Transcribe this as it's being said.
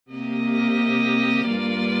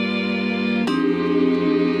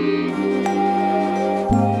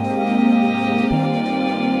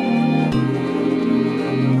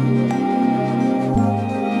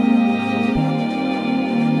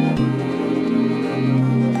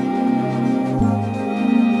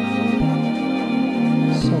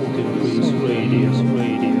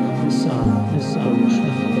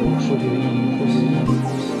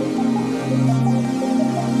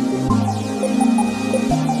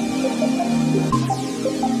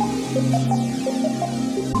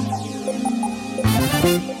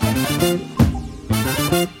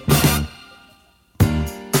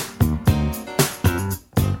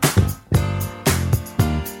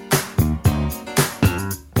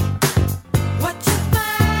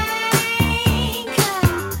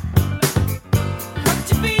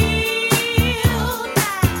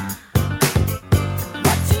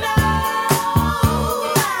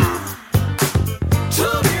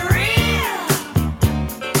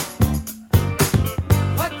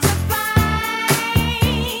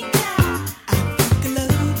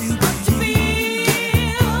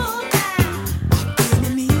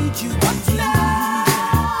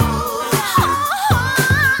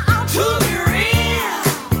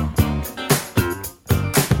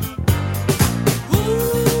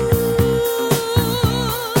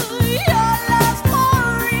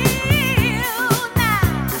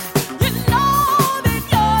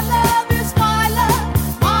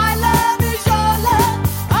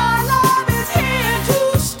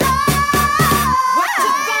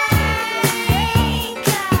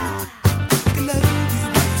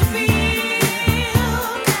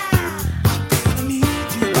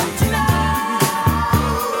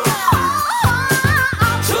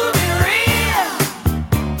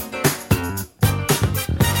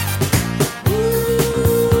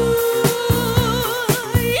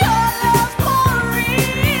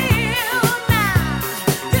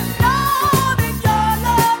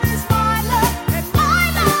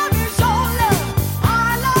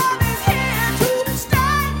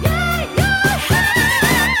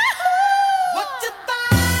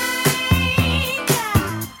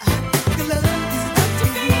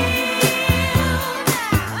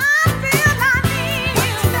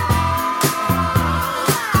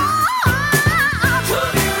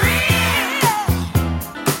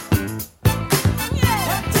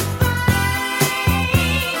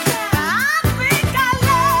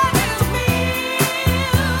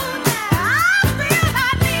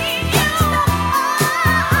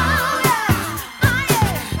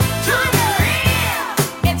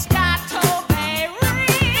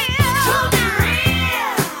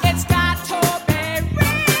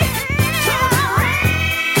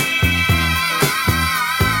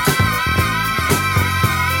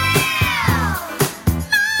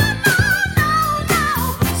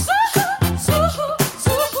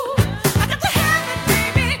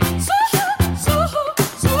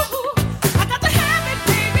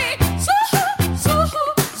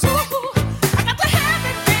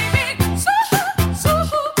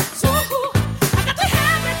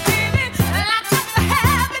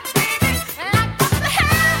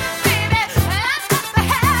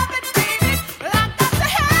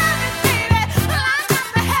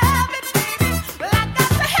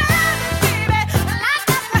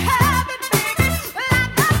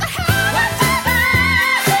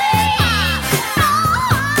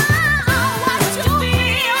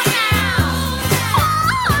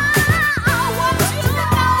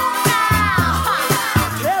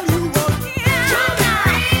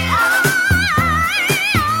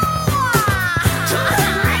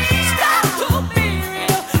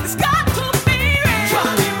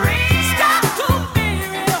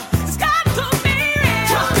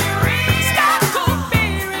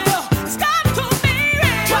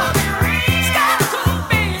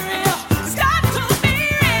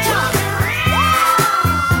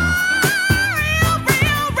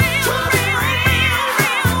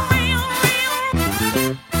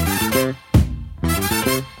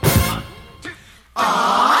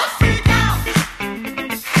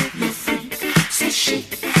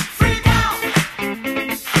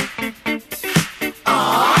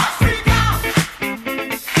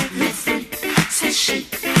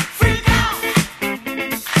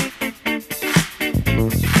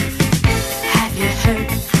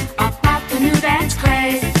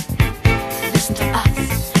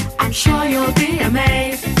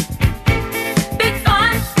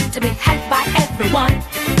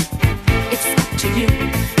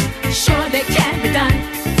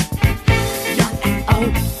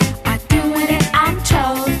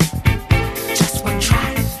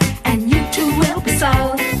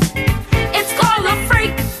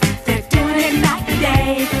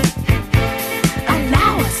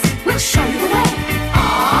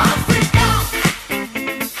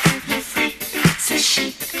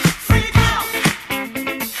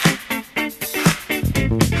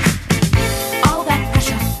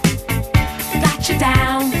Got you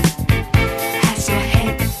down as your head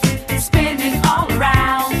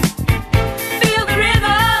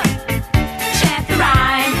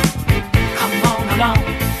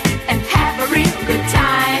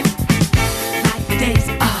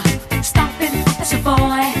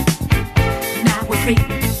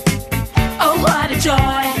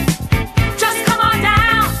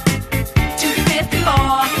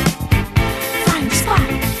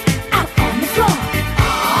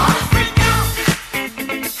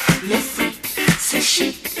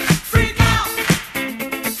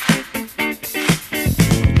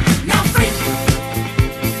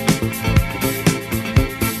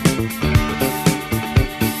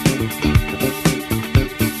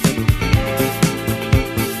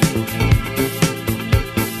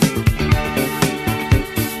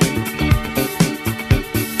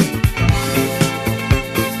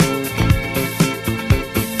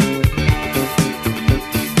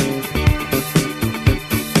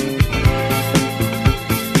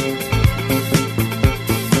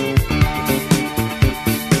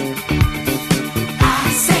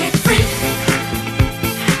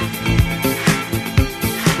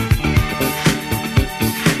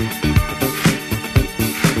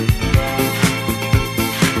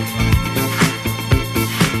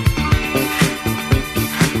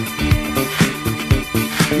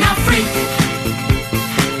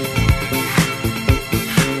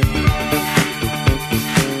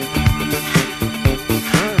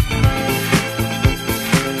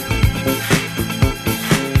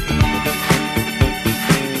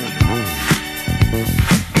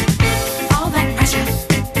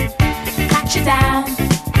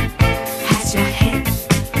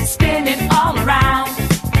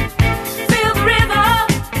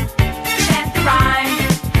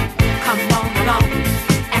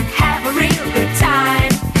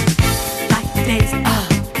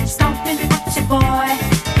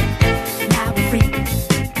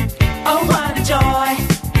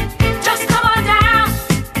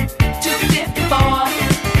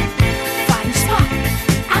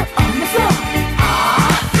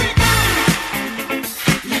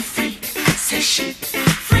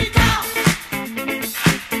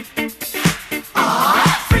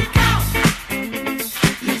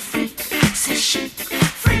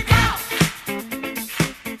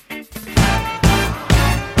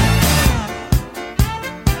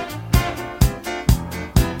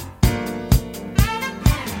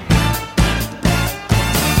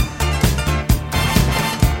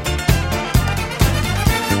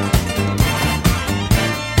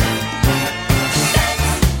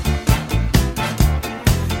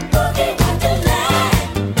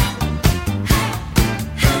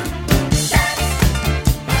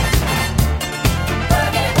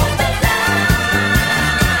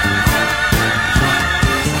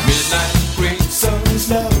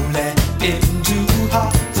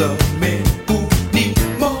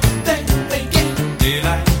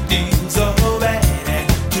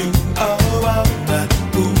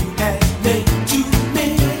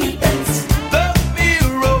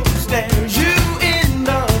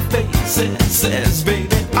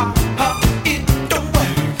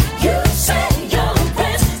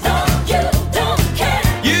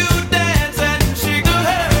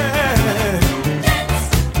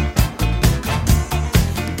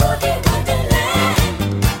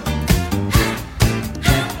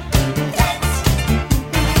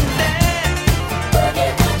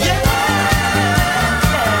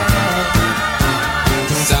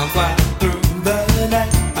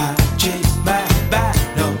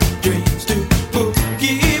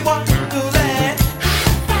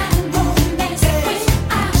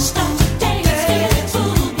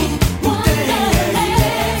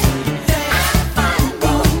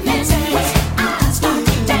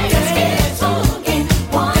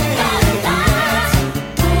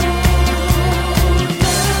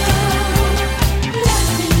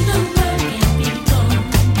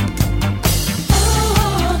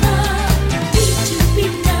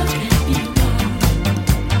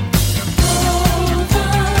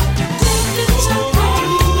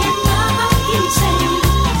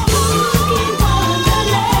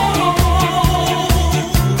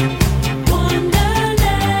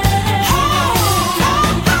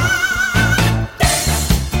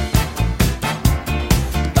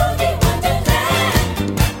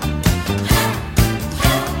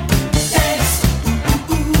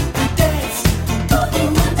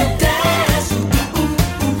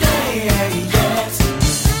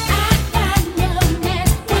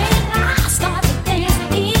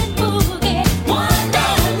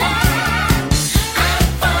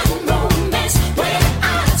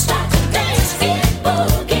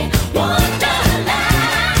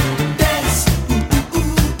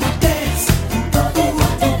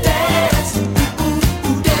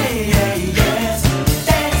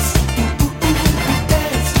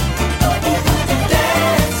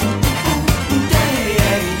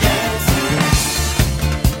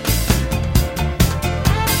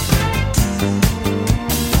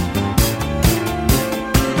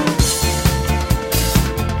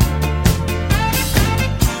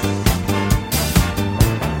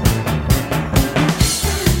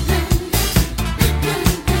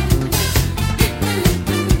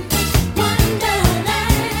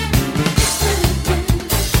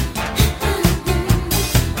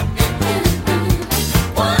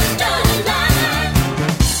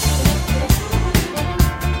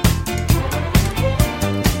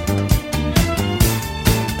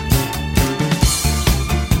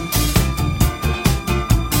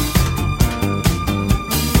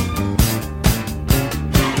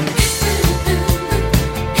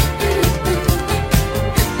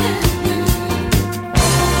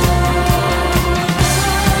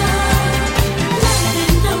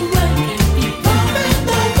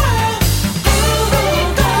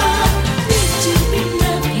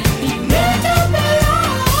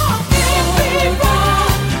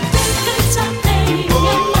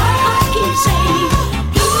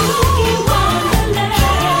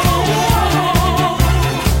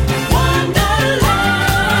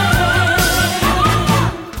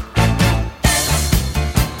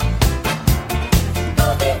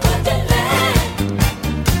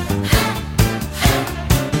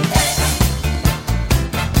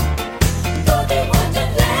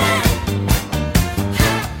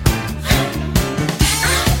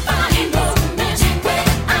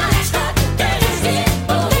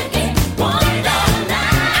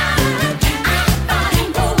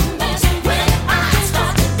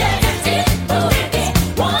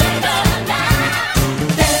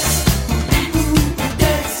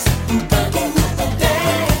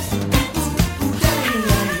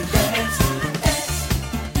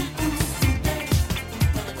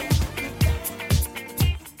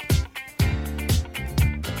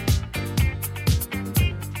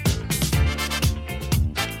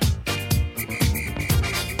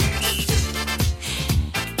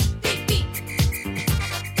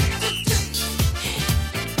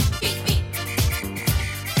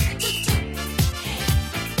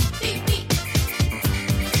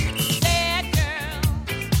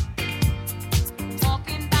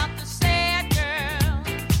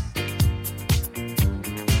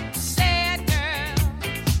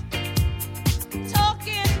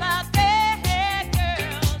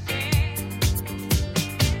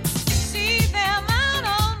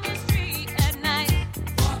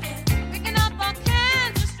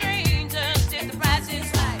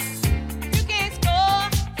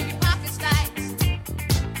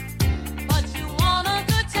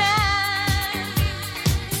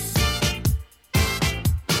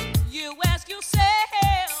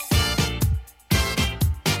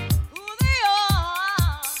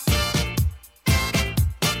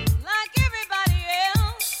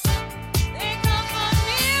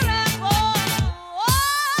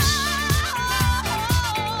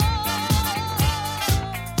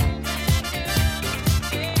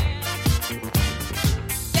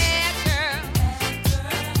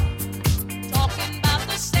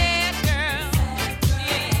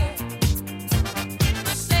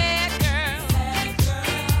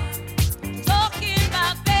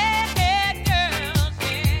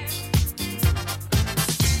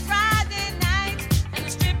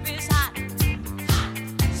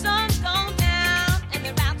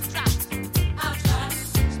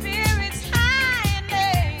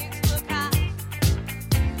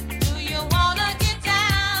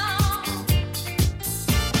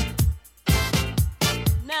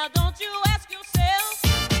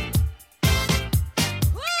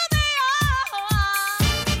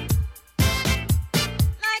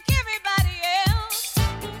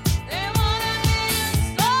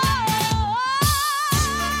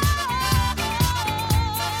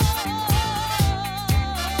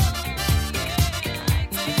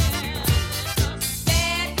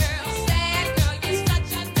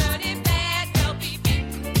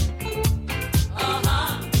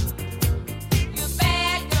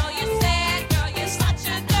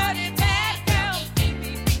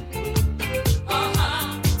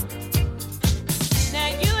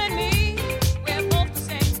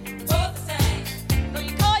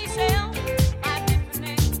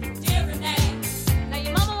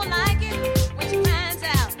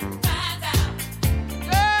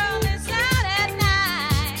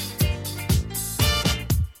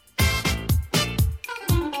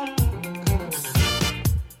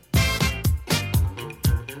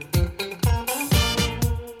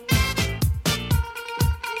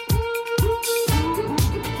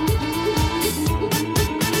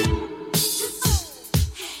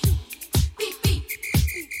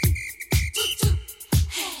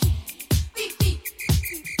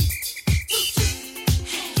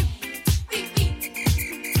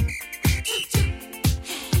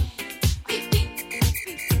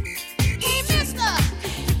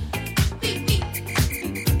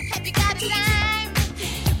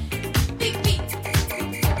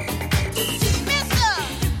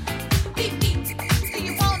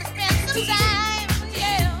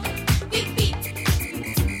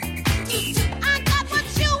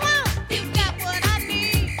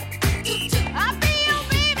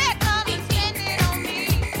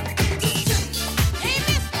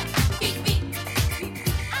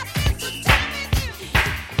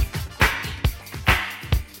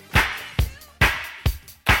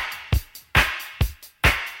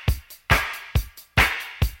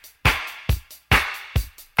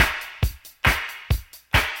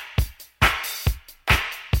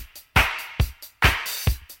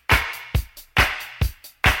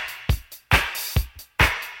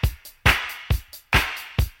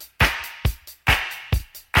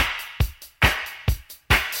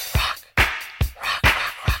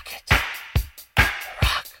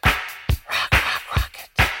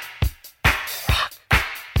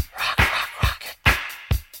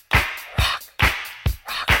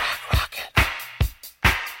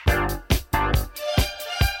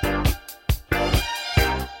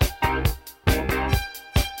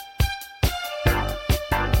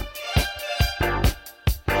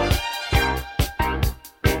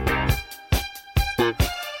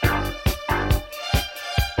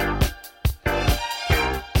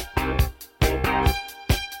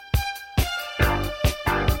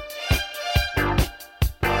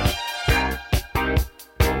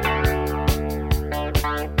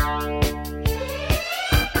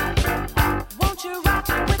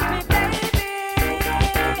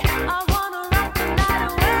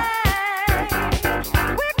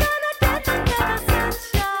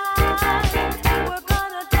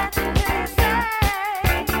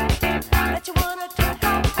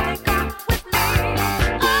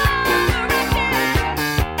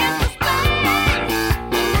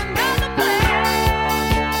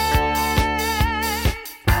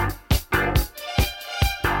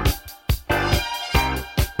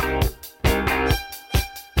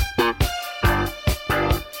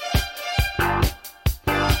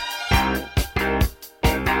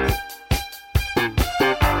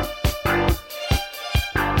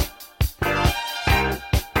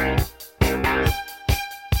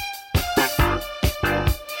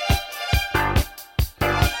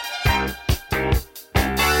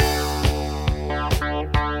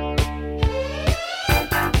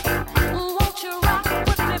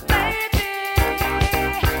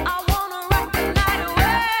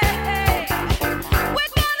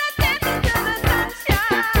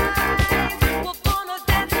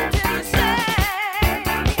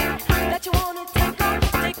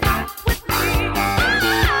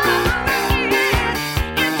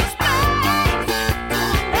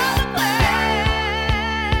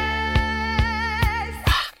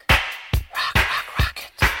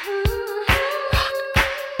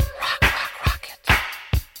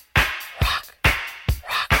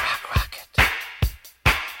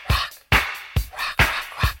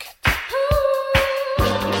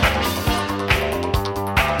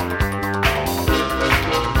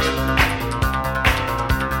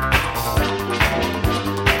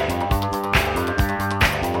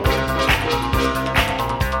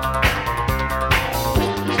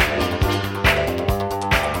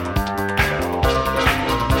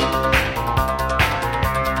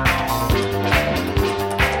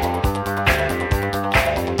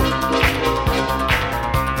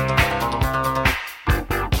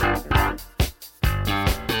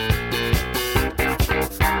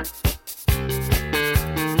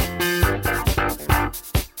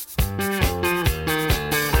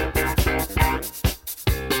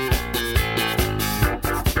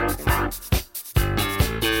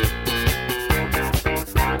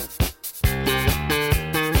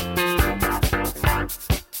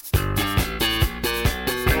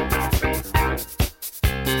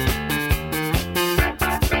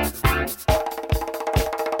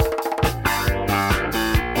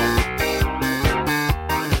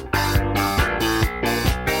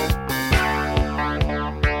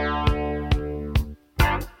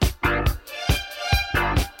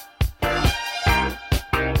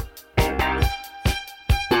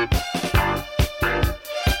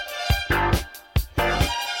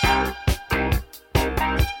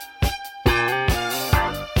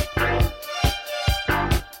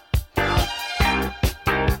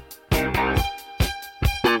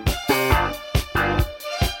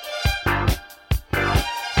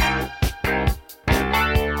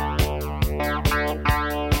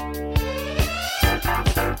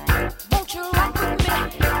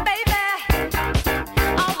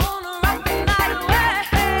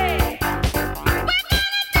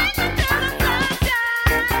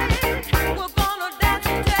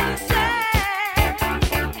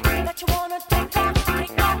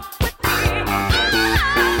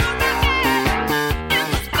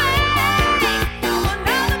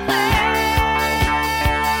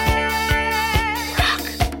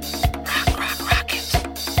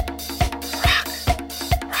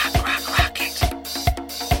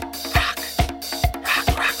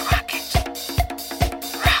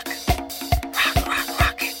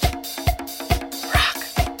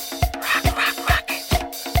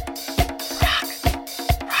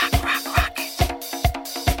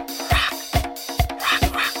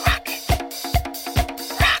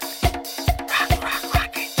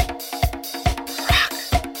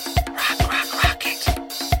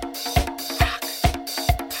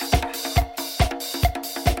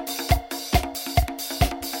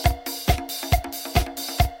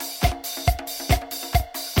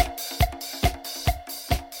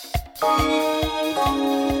Don't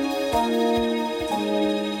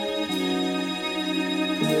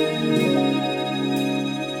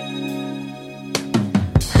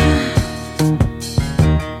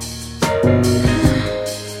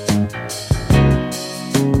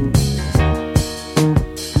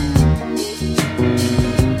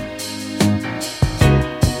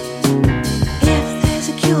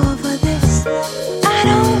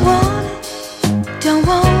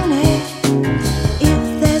want it.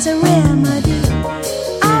 If there's a remedy,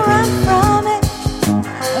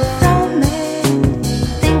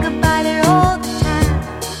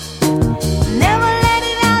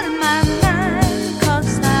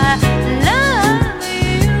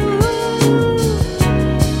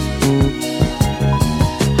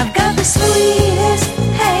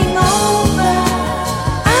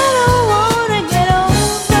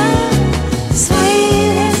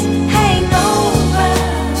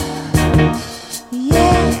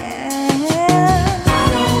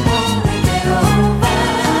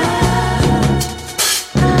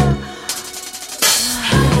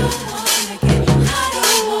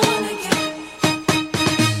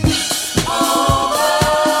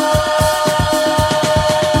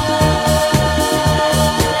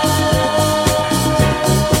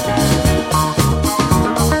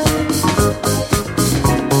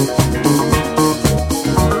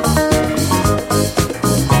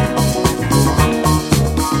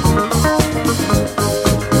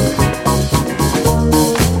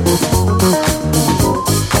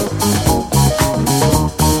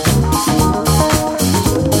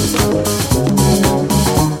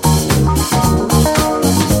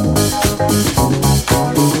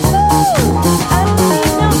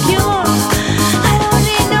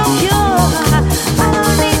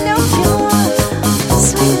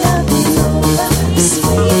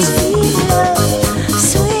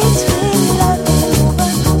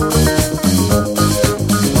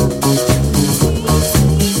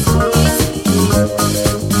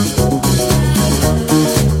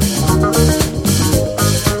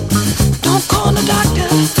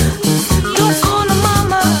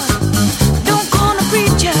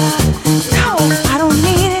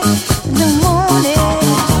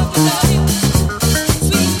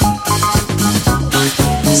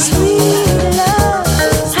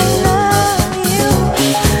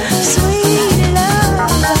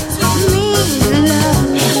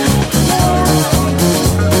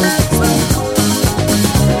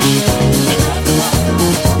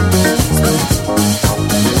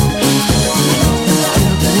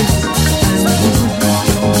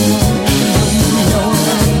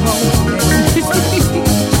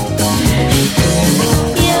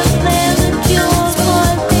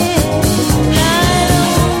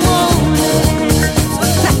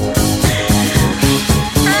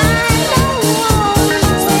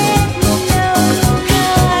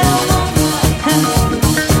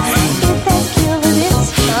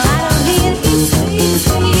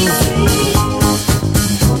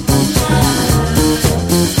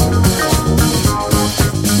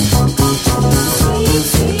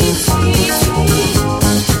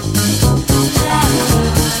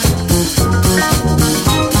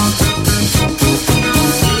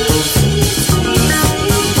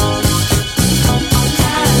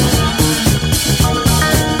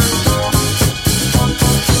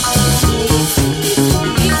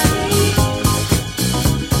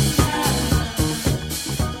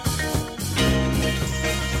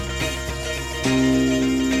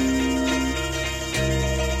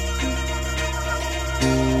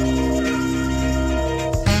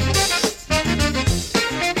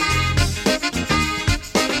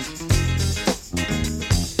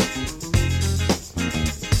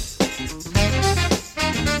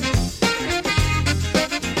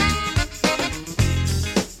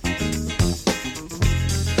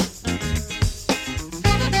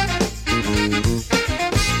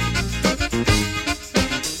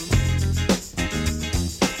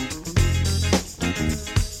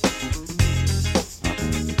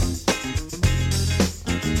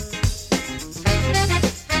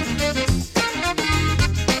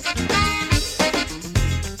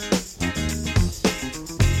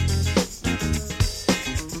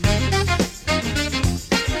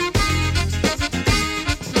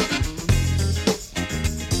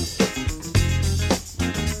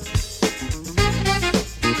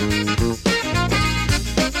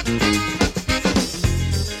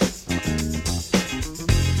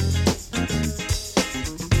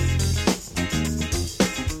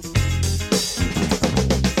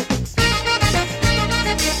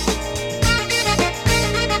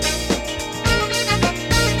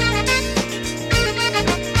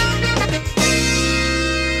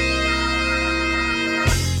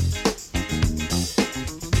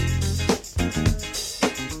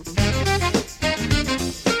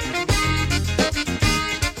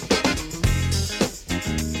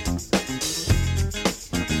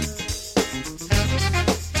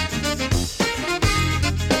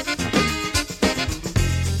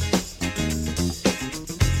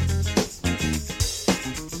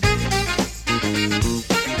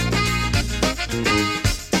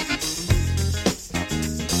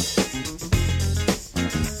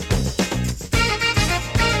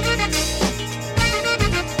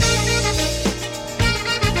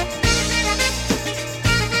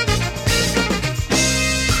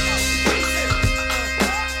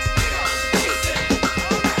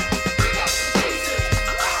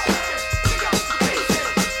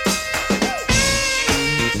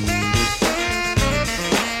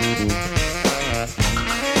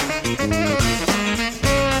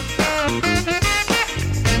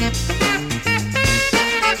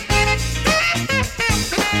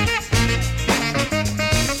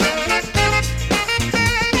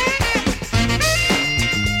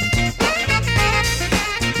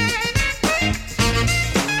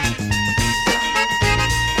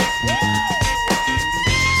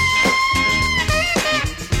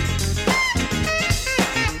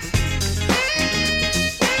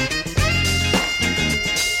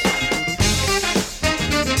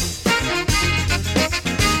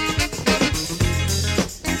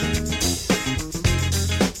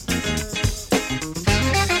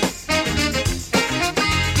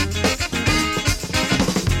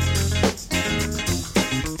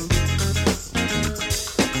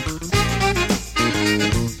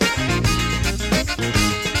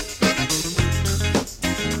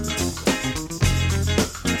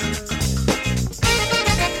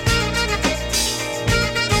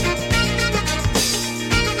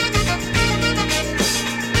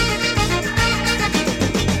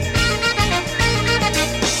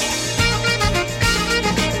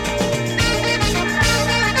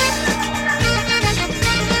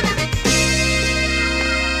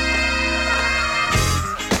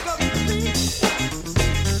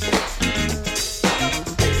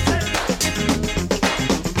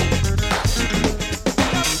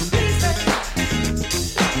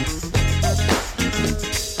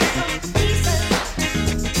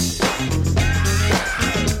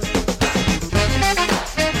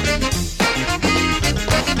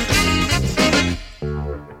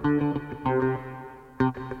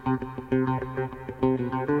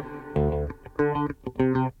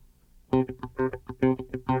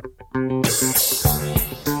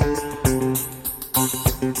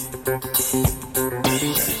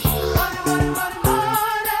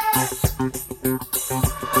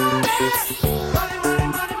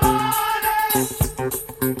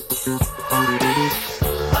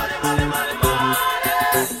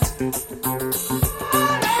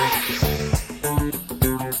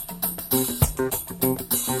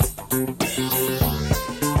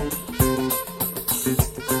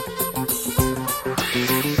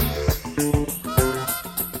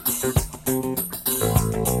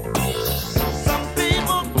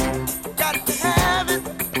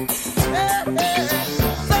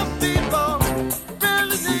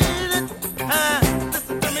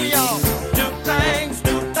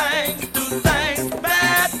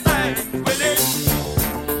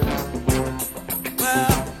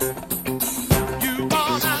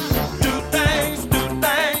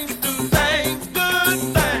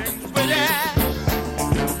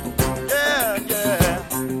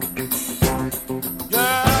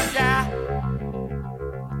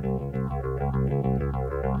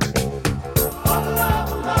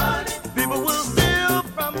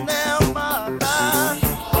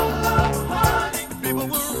 People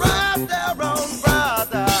will rob their own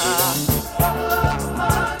brother.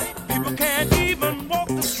 People can't even walk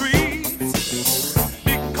the streets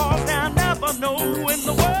because they'll never know in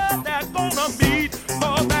the world they're gonna meet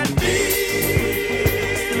more than me.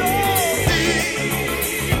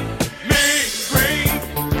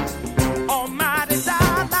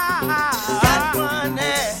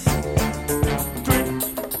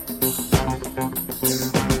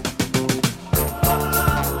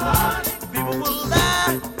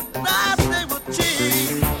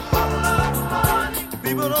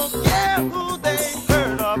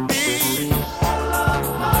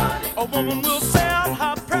 A woman will sell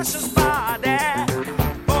her precious body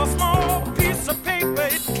for a small piece of paper.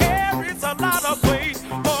 It carries a lot of weight.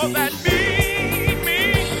 More than me,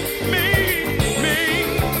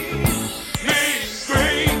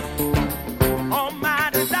 great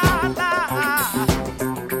almighty dollar.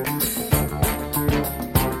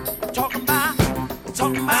 Talking about.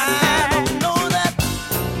 I don't know that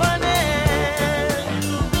money.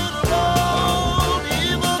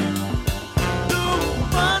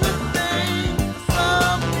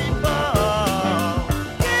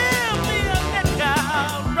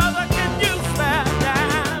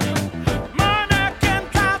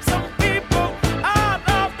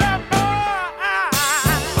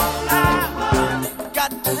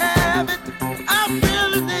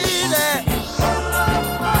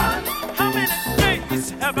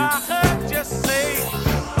 Have I heard you say?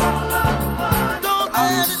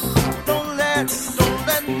 Don't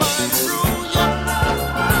let money rule you.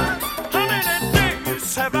 How many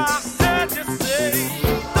days have I heard you say?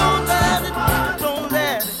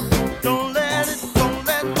 Don't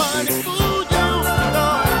let money fool you. No.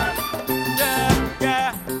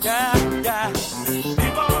 Yeah.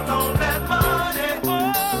 People don't let money go.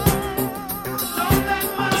 Don't let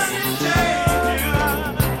money change you.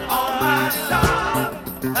 All my time.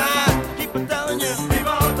 I keep on telling you,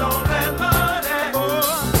 people don't let money go.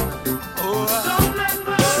 Don't let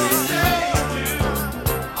money change you.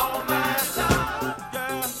 All my time,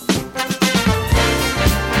 yeah.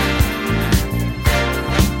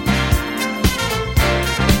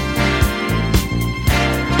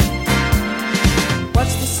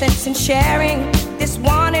 What's the sense in sharing this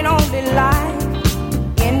one and only life?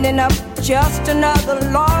 Ending up just another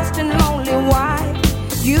lost and lonely wife.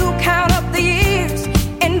 You count up the years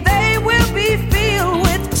and they will be filled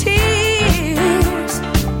with tears.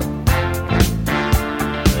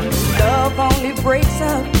 Love only breaks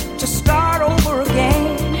up to start over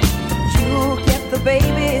again. You'll get the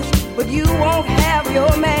babies, but you won't have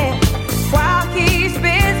your man. While he's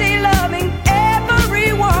busy loving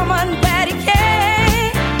every woman that he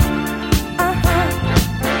can.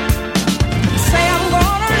 Say I'm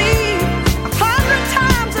gonna leave 100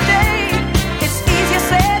 times a day. It's easier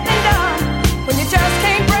said than done when you just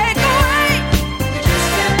can't break away.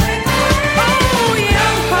 Oh,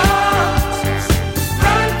 young hearts,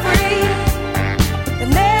 run free and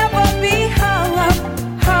never be hung up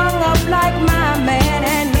like my man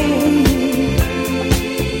and me.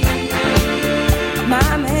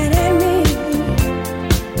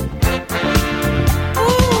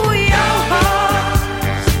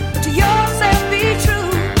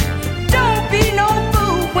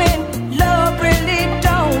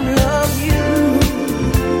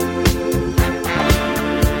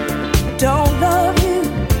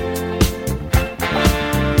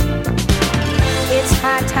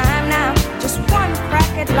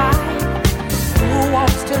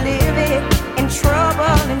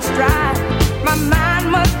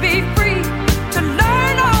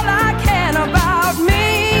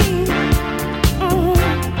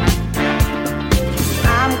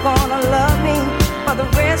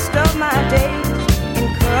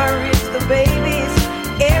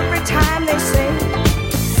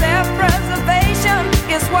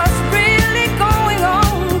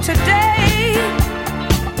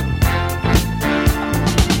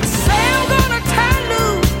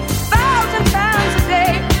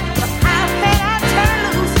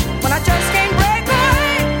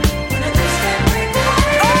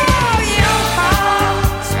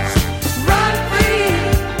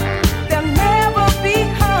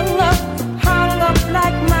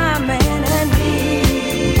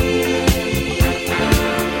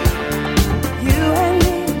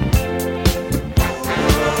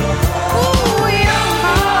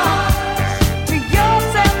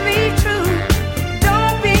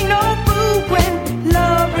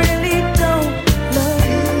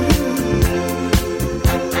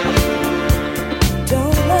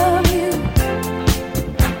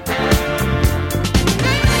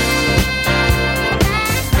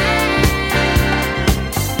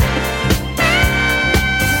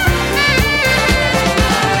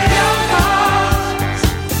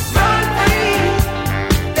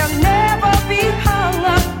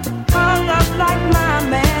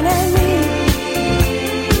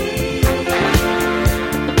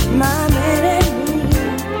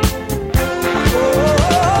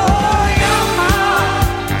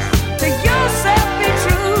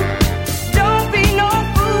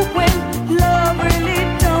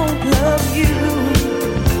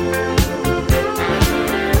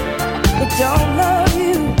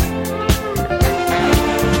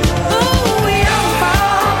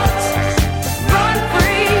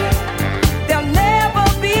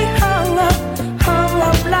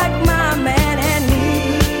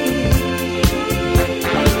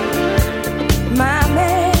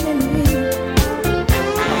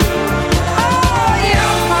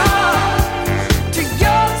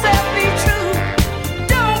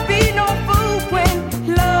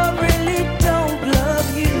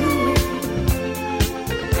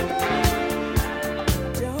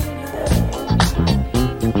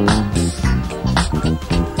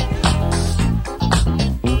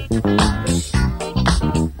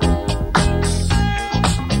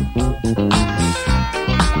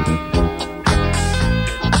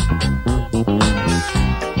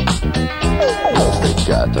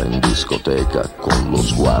 discoteca con lo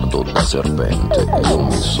sguardo da serpente. Io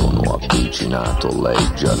mi sono avvicinato,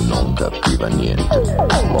 lei già non capiva niente.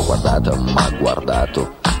 L'ho guardata, m'ha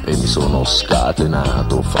guardato e mi sono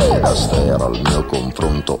scatenato. Fred Astaire al mio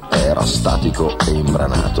confronto era statico e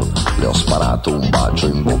imbranato. Le ho sparato un bacio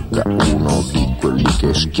in bocca, uno di quelli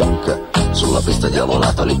che schiocca. Sulla pista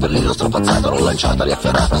diavolata, lì per lì l'ho strapazzata, l'ho lanciata,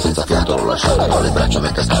 riafferrata, senza fiato l'ho lasciata, con le braccia mi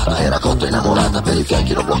è cascata, era cotta innamorata, per i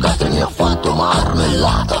fianchi l'ho bloccata e mi ha fatto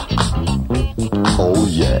marmellata. Oh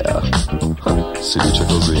yeah, si dice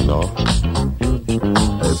così, no?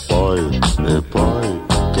 E poi,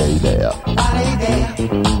 che idea? Quale idea?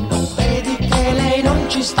 Non vedi che lei non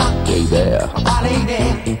ci sta? Che idea? Quale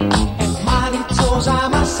idea? È maliziosa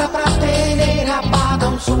ma saprà tenere a bada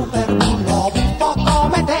un super bullo buffo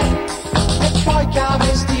come te. E poi che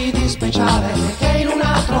avresti di speciale che in un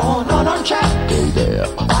altro no non c'è? Che idea?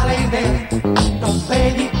 Quale idea? Non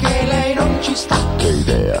vedi che lei non ci sta? Che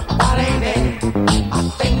idea? Quale idea?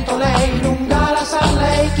 Attento, lei lunga la sa,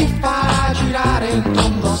 lei ti farà girare in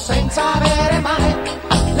tondo senza avere mai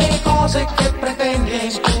le cose che pretendi. E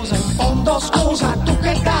scusa, in fondo scusa, tu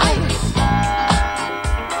che dai?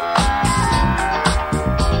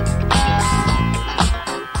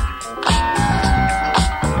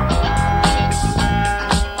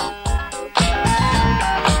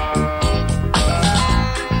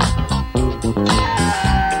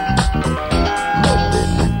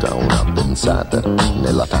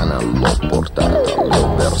 Nella tana l'ho portata, le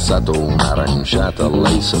ho versato un'aranciata,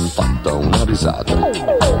 lei si è fatta una risata.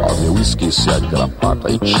 Al mio whisky si è aggrappata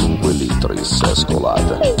e 5 litri si è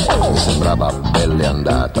scolata. Mi sembrava belle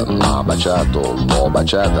andata, m'ha baciato, l'ho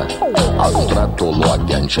baciata. Ad un tratto l'ho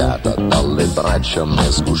agganciata, dalle braccia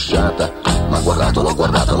m'è sgusciata. M'ha guardato, l'ho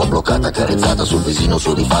guardata, l'ho bloccata, accarezzata sul visino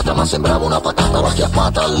sudifata. Ma sembrava una patata, l'ho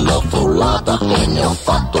acchiappata, l'ho frullata e ne ho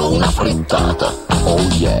fatto una frittata. Oh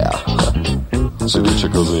yeah, si dice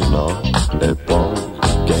così, no? E poi,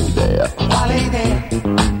 che idea? Quale idea?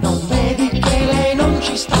 Non vedi che lei non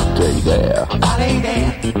ci sta? Che idea? Quale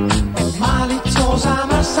idea? È maliziosa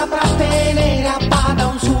ma saprà tenere a bada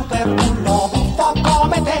un super bullo buffo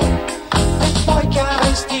come te. E poi che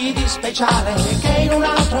avresti di speciale che in un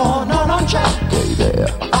altro no non c'è? Che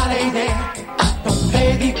idea? Quale idea? Non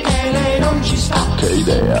vedi che lei non ci sta? Che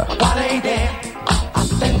idea? Quale idea?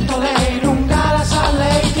 Attento, lei lunga la sa,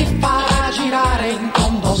 lei ti farà girare in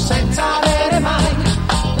tondo senza avere mai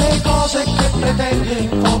le cose che pretendi.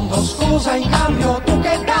 In fondo scusa, in cambio tu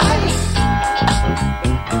che dai?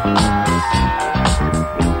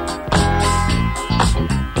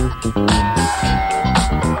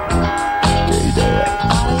 Che idea?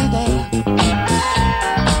 Quale idea?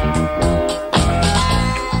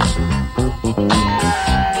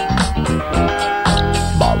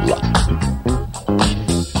 Balla.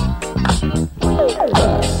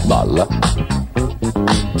 Balla.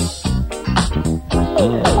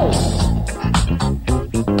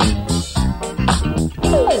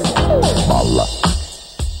 Balla.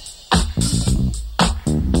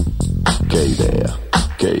 Che idea?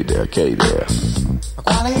 Che idea? Che idea?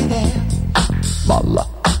 Quale idea? Balla.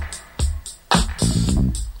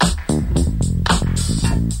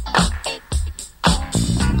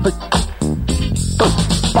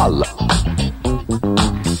 Balla.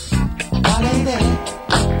 Quale idea?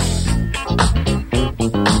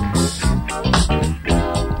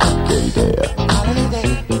 Che idea? Quale idea?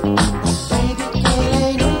 Non vedi che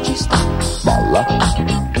lei non ci sta? Balla.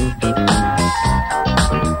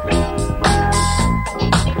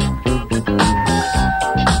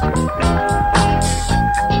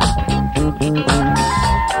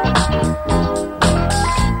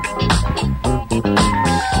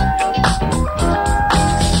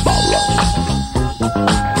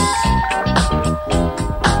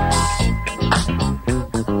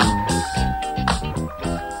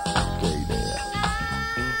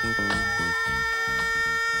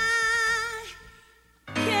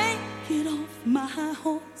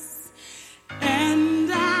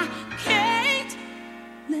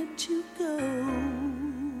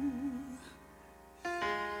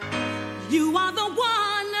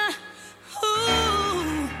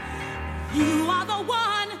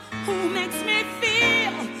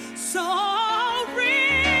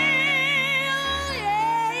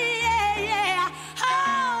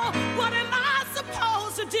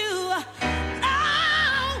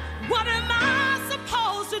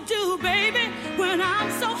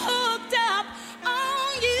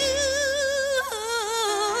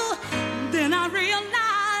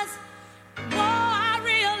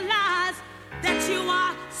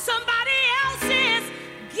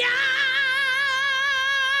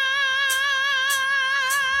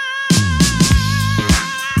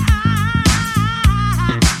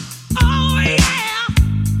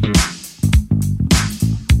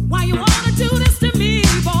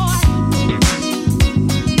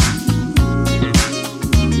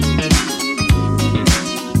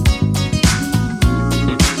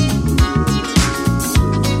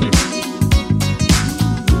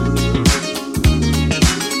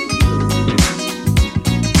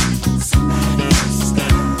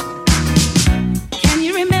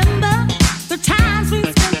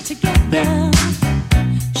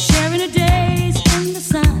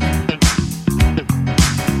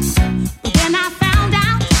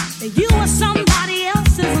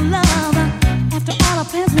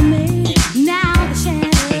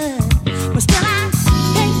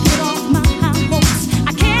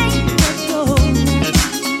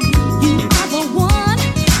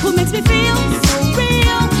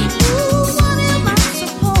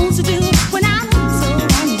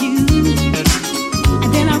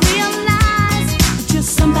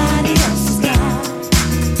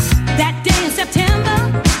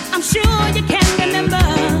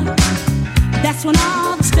 That's when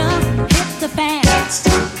all the stuff hit the fan.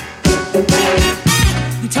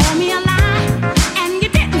 You told me a lie, and you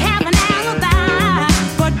didn't have an alibi.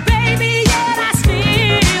 But baby, yet I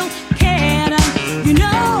still cared. You know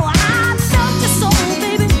I love you so,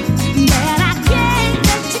 baby, that I can't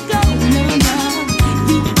let you go. No, no,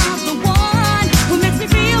 you are the one who makes me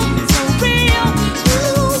feel so real.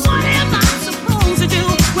 Ooh, what am I supposed to do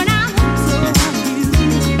when I look so at you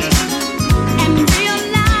and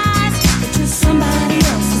realize that you're somebody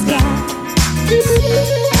else's guy?